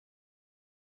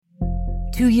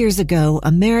2 years ago,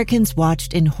 Americans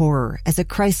watched in horror as a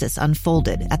crisis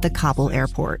unfolded at the Kabul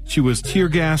airport. She was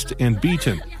tear-gassed and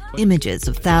beaten. Images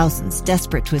of thousands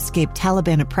desperate to escape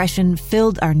Taliban oppression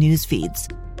filled our news feeds.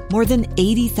 More than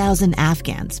 80,000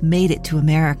 Afghans made it to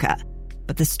America.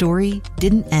 But the story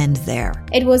didn't end there.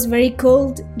 It was very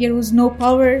cold. There was no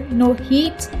power, no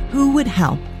heat. Who would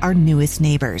help our newest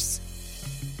neighbors?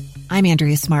 I'm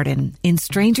Andrea Smartin. In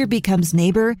Stranger Becomes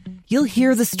Neighbor, you'll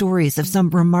hear the stories of some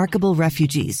remarkable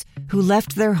refugees who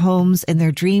left their homes and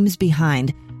their dreams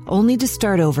behind, only to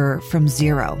start over from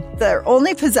zero. Their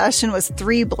only possession was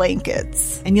 3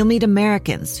 blankets. And you'll meet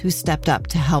Americans who stepped up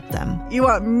to help them. You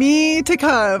want me to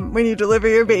come when you deliver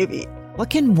your baby. What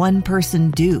can one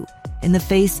person do in the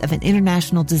face of an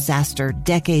international disaster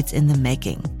decades in the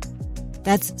making?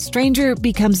 That's Stranger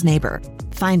Becomes Neighbor.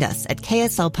 Find us at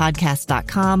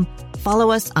kslpodcast.com.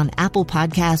 Follow us on Apple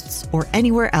Podcasts or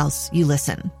anywhere else you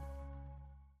listen.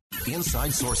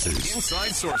 Inside Sources.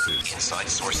 Inside Sources. Inside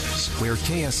Sources. Where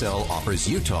KSL offers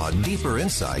Utah deeper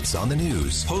insights on the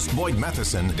news. Host Boyd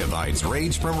Matheson divides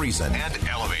rage from reason and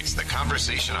elevates the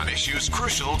conversation on issues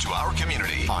crucial to our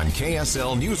community. On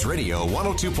KSL News Radio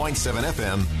 102.7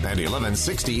 FM and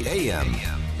 1160 AM.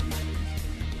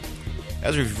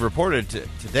 As we've reported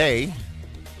today,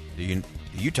 the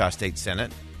Utah State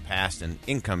Senate passed an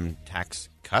income tax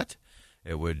cut.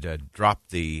 It would drop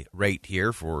the rate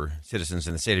here for citizens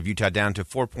in the state of Utah down to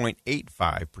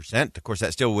 4.85%. Of course,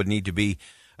 that still would need to be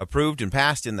approved and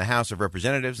passed in the House of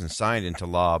Representatives and signed into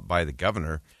law by the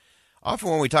governor. Often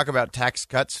when we talk about tax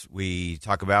cuts, we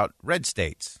talk about red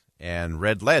states and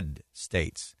red-led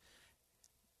states.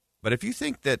 But if you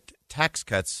think that tax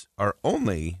cuts are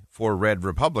only for red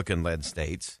Republican-led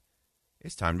states,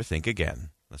 it's time to think again.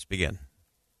 Let's begin.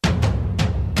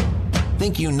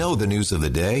 Think you know the news of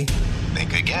the day?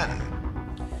 Think again.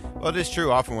 Well, it is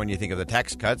true. Often when you think of the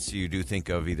tax cuts, you do think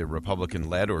of either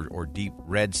Republican-led or deep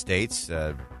red states.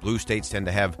 Blue states tend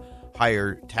to have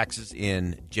higher taxes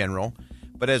in general.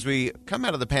 But as we come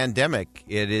out of the pandemic,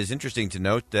 it is interesting to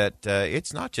note that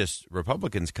it's not just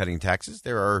Republicans cutting taxes.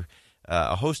 There are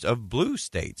a host of blue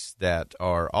states that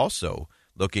are also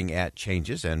looking at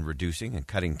changes and reducing and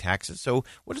cutting taxes. So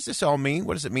what does this all mean?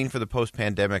 What does it mean for the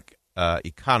post-pandemic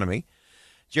economy?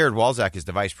 Jared Walczak is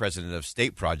the Vice President of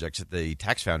State Projects at the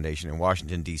Tax Foundation in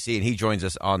Washington, D.C., and he joins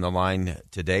us on the line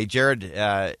today. Jared,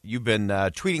 you've been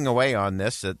tweeting away on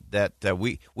this, that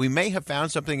we may have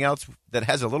found something else that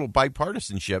has a little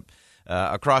bipartisanship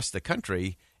across the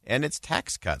country, and it's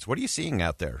tax cuts. What are you seeing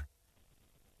out there?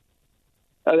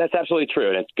 That's absolutely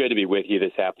true, and it's good to be with you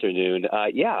this afternoon.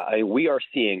 We are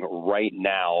seeing right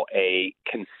now a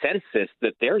consensus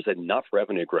that there's enough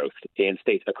revenue growth in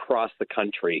states across the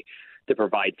country to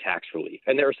provide tax relief.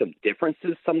 And there are some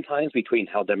differences sometimes between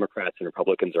how Democrats and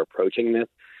Republicans are approaching this.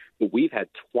 But we've had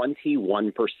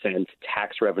 21%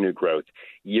 tax revenue growth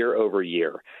year over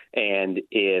year. And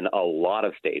in a lot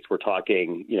of states, we're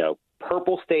talking,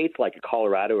 purple states like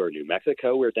Colorado or New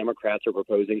Mexico, where Democrats are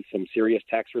proposing some serious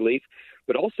tax relief,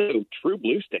 but also true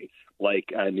blue states like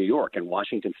New York and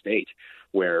Washington State,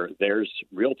 where there's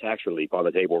real tax relief on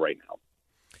the table right now.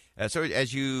 So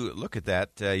as you look at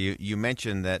that, you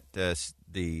mentioned that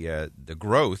the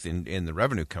growth in the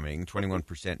revenue coming,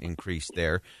 21% increase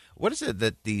there. What is it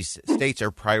that these states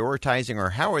are prioritizing,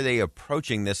 or how are they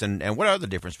approaching this, and what are the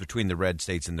difference between the red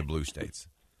states and the blue states?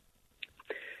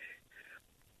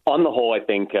 On the whole, I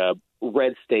think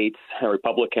red states,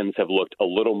 Republicans have looked a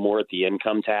little more at the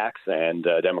income tax, and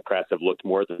Democrats have looked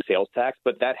more at the sales tax,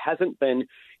 but that hasn't been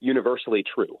universally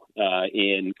true.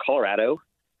 In Colorado,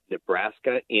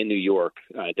 Nebraska, and New York,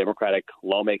 Democratic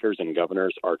lawmakers and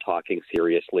governors are talking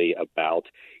seriously about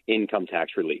income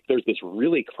tax relief. There's this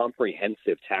really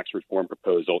comprehensive tax reform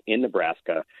proposal in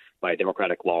Nebraska by a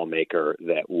Democratic lawmaker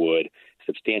that would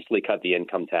substantially cut the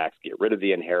income tax, get rid of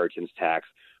the inheritance tax,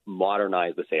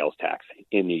 modernize the sales tax.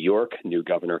 In New York, new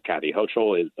Governor Kathy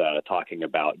Hochul is talking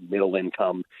about middle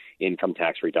income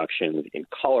tax reductions. In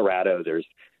Colorado, there's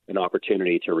an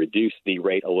opportunity to reduce the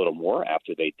rate a little more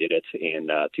after they did it in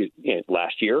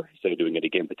last year, so doing it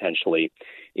again potentially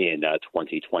in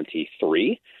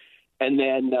 2023. And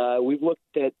then we've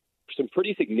looked at some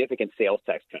pretty significant sales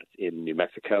tax cuts in New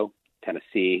Mexico,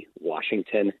 Tennessee,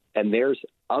 Washington, and there's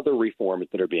other reforms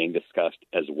that are being discussed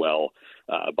as well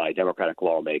by Democratic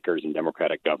lawmakers and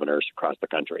Democratic governors across the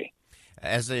country.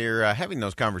 As they're having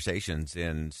those conversations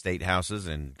in state houses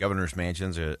and governors'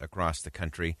 mansions across the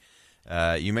country,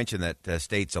 you mentioned that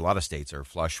a lot of states are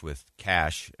flush with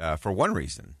cash for one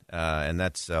reason, and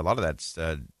that's a lot of that's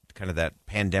kind of that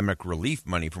pandemic relief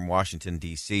money from Washington,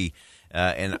 D.C.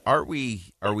 And are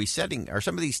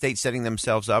some of these states setting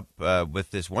themselves up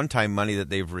with this one-time money that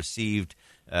they've received?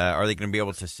 Are they going to be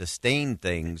able to sustain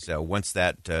things once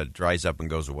that dries up and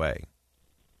goes away?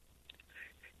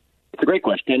 It's a great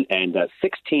question, and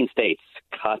 16 states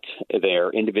cut their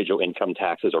individual income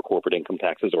taxes or corporate income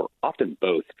taxes, or often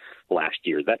both, last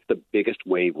year. That's the biggest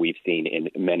wave we've seen in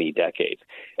many decades.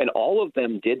 And all of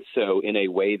them did so in a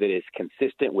way that is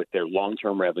consistent with their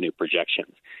long-term revenue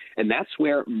projections. And that's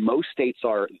where most states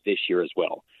are this year as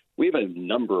well. We have a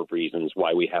number of reasons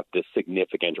why we have this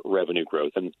significant revenue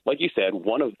growth. And like you said,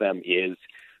 one of them is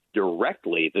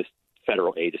directly this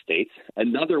federal aid to states.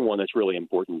 Another one that's really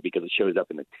important because it shows up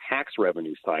in the tax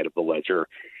revenue side of the ledger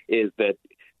is that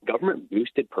government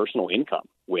boosted personal income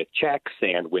with checks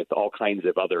and with all kinds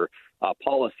of other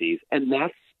policies, and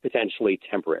that's potentially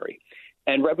temporary.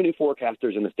 And revenue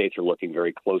forecasters in the states are looking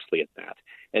very closely at that.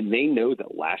 And they know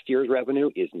that last year's revenue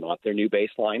is not their new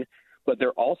baseline, but they're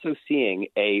also seeing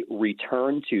a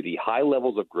return to the high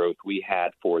levels of growth we had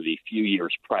for the few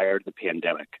years prior to the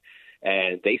pandemic.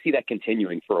 And they see that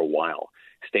continuing for a while.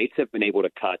 States have been able to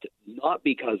cut not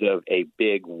because of a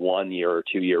big 1 year or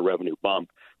 2 year revenue bump,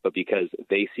 but because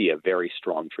they see a very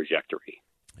strong trajectory.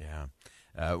 Yeah.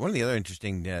 One of the other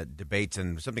interesting debates,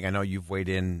 and something I know you've weighed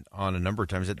in on a number of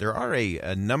times, that there are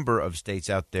a number of states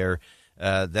out there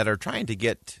that are trying to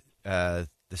get the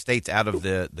states out of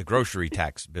the grocery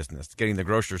tax business, getting the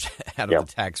grocers out of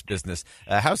the tax business.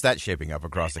 How's that shaping up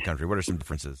across the country? What are some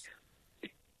differences?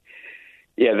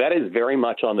 Yeah, that is very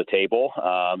much on the table.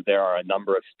 There are a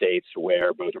number of states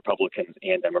where both Republicans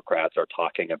and Democrats are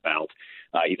talking about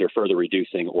either further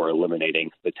reducing or eliminating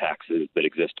the taxes that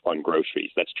exist on groceries.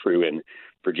 That's true in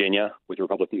Virginia with the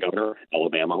Republican governor,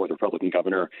 Alabama with the Republican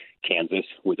governor, Kansas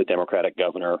with the Democratic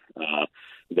governor.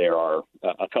 There are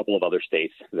a couple of other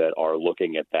states that are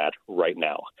looking at that right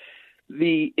now.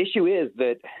 The issue is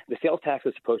that the sales tax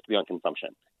is supposed to be on consumption,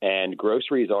 and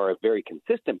groceries are a very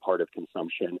consistent part of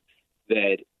consumption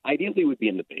that ideally would be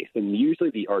in the base. And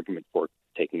usually the argument for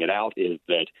taking it out is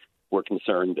that we're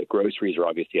concerned that groceries are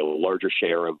obviously a larger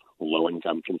share of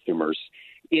low-income consumers'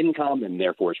 income, and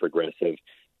therefore it's regressive.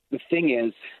 The thing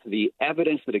is, the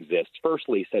evidence that exists,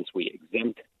 firstly, since we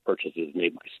exempt purchases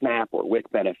made by SNAP or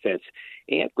WIC benefits,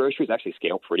 and groceries actually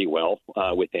scale pretty well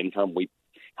with income.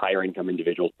 Higher income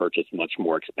individuals purchase much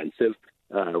more expensive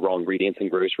raw ingredients in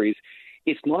groceries.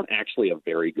 It's not actually a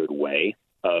very good way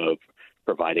of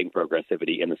providing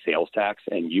progressivity in the sales tax,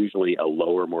 and usually a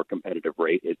lower, more competitive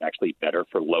rate is actually better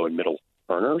for low and middle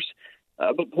earners.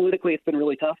 But politically, it's been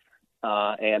really tough,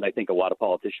 and I think a lot of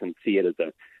politicians see it as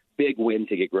a big win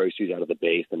to get groceries out of the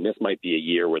base, and this might be a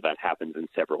year where that happens in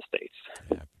several states.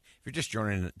 Yeah. If you're just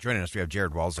joining us, we have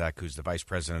Jared Walczak, who's the Vice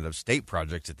President of State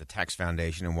Projects at the Tax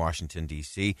Foundation in Washington,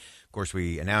 D.C. Of course,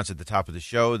 we announced at the top of the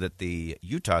show that the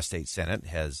Utah State Senate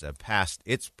has passed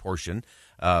its portion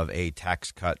of a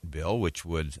tax cut bill, which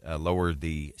would lower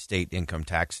the state income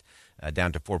tax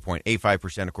down to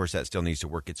 4.85%. Of course, that still needs to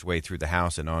work its way through the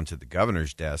House and onto the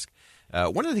governor's desk.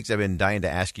 One of the things I've been dying to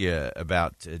ask you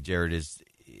about, Jared, is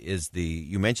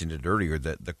you mentioned it earlier,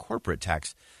 the corporate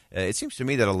tax. It seems to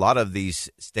me that a lot of these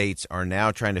states are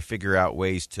now trying to figure out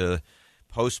ways to,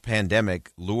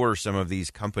 post-pandemic, lure some of these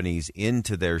companies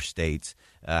into their states.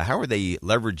 How are they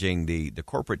leveraging the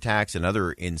corporate tax and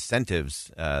other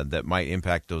incentives that might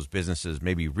impact those businesses,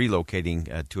 maybe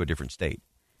relocating to a different state?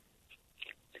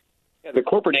 The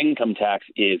corporate income tax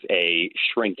is a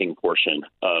shrinking portion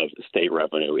of state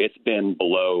revenue. It's been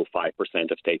below 5%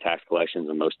 of state tax collections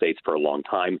in most states for a long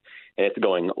time, and it's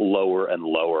going lower and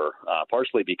lower,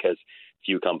 partially because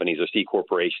few companies are C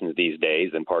corporations these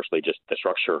days, and partially just the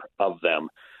structure of them.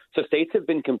 So states have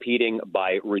been competing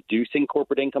by reducing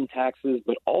corporate income taxes,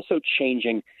 but also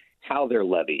changing how they're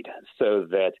levied so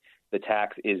that the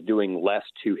tax is doing less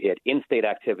to hit in-state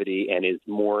activity and is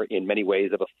more, in many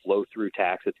ways, of a flow-through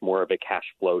tax. It's more of a cash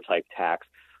flow type tax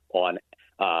on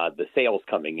the sales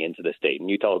coming into the state. And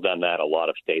Utah has done that. A lot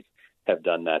of states have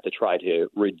done that to try to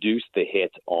reduce the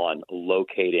hit on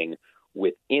locating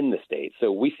within the state.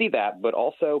 So we see that, but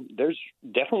also there's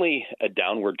definitely a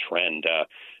downward trend.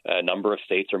 A number of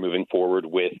states are moving forward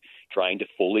with trying to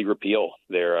fully repeal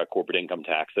their corporate income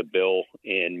tax. A bill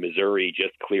in Missouri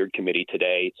just cleared committee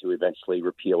today to eventually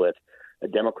repeal it. A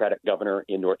Democratic governor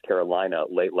in North Carolina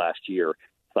late last year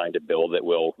signed a bill that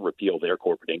will repeal their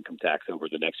corporate income tax over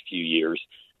the next few years.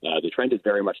 The trend is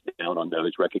very much down on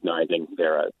those, recognizing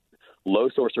they're a low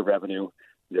source of revenue,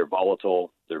 they're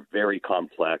volatile, they're very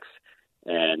complex,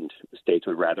 and states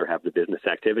would rather have the business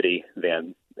activity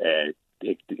than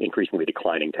increasingly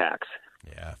declining tax.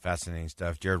 Yeah, fascinating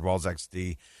stuff. Jared Walczak's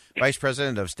the Vice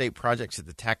President of State Projects at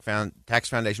the Tax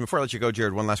Foundation. Before I let you go,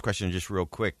 Jared, one last question just real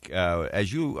quick.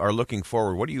 As you are looking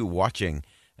forward, what are you watching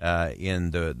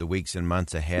in the weeks and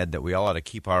months ahead that we all ought to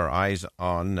keep our eyes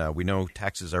on? We know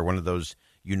taxes are one of those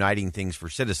uniting things for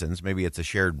citizens. Maybe it's a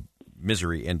shared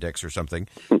misery index or something.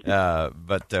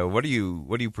 But what do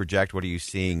you project? What are you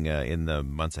seeing in the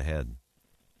months ahead?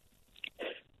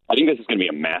 I think this is going to be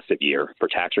a massive year for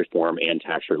tax reform and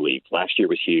tax relief. Last year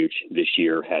was huge. This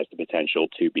year has the potential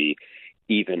to be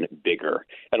even bigger.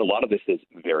 And a lot of this is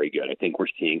very good. I think we're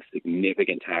seeing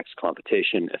significant tax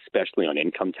competition, especially on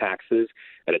income taxes,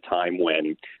 at a time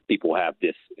when people have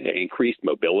this increased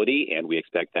mobility, and we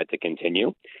expect that to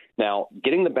continue. Now,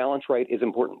 getting the balance right is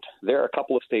important. There are a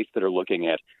couple of states that are looking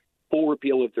at full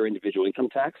repeal of their individual income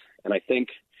tax, and I think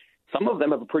some of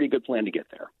them have a pretty good plan to get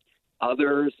there.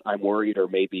 Others, I'm worried, are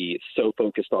maybe so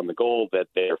focused on the goal that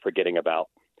they're forgetting about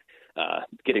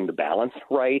getting the balance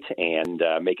right and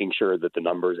making sure that the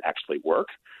numbers actually work.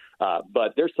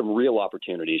 But there's some real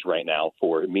opportunities right now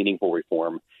for meaningful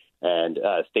reform, and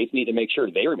states need to make sure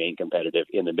they remain competitive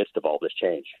in the midst of all this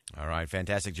change. All right,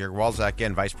 fantastic. Jared Walczak,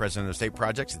 again, Vice President of State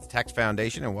Projects at the Tax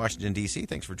Foundation in Washington, D.C.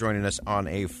 Thanks for joining us on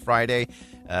a Friday.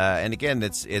 And again,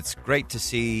 it's great to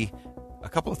see a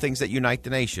couple of things that unite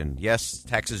the nation. Yes,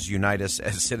 taxes unite us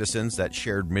as citizens, that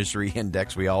shared misery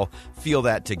index. We all feel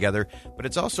that together. But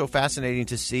it's also fascinating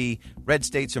to see red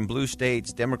states and blue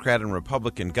states, Democrat and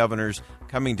Republican governors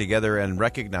coming together and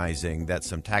recognizing that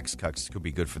some tax cuts could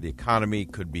be good for the economy,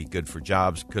 could be good for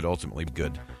jobs, could ultimately be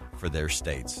good for their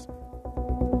states.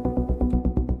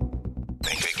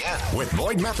 Think again with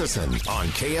Boyd Matheson on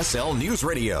KSL News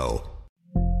Radio.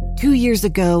 2 years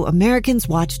ago, Americans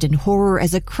watched in horror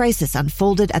as a crisis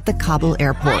unfolded at the Kabul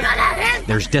airport.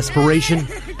 There's desperation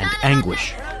and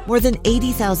anguish. More than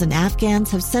 80,000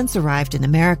 Afghans have since arrived in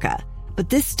America, but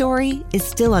this story is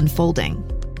still unfolding.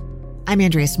 I'm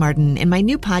Andrea Smartin. In my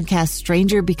new podcast,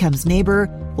 Stranger Becomes Neighbor,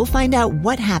 we'll find out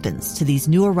what happens to these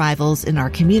new arrivals in our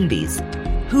communities.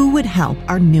 Who would help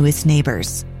our newest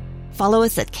neighbors? Follow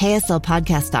us at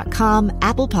kslpodcast.com,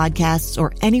 Apple Podcasts,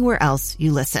 or anywhere else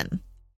you listen.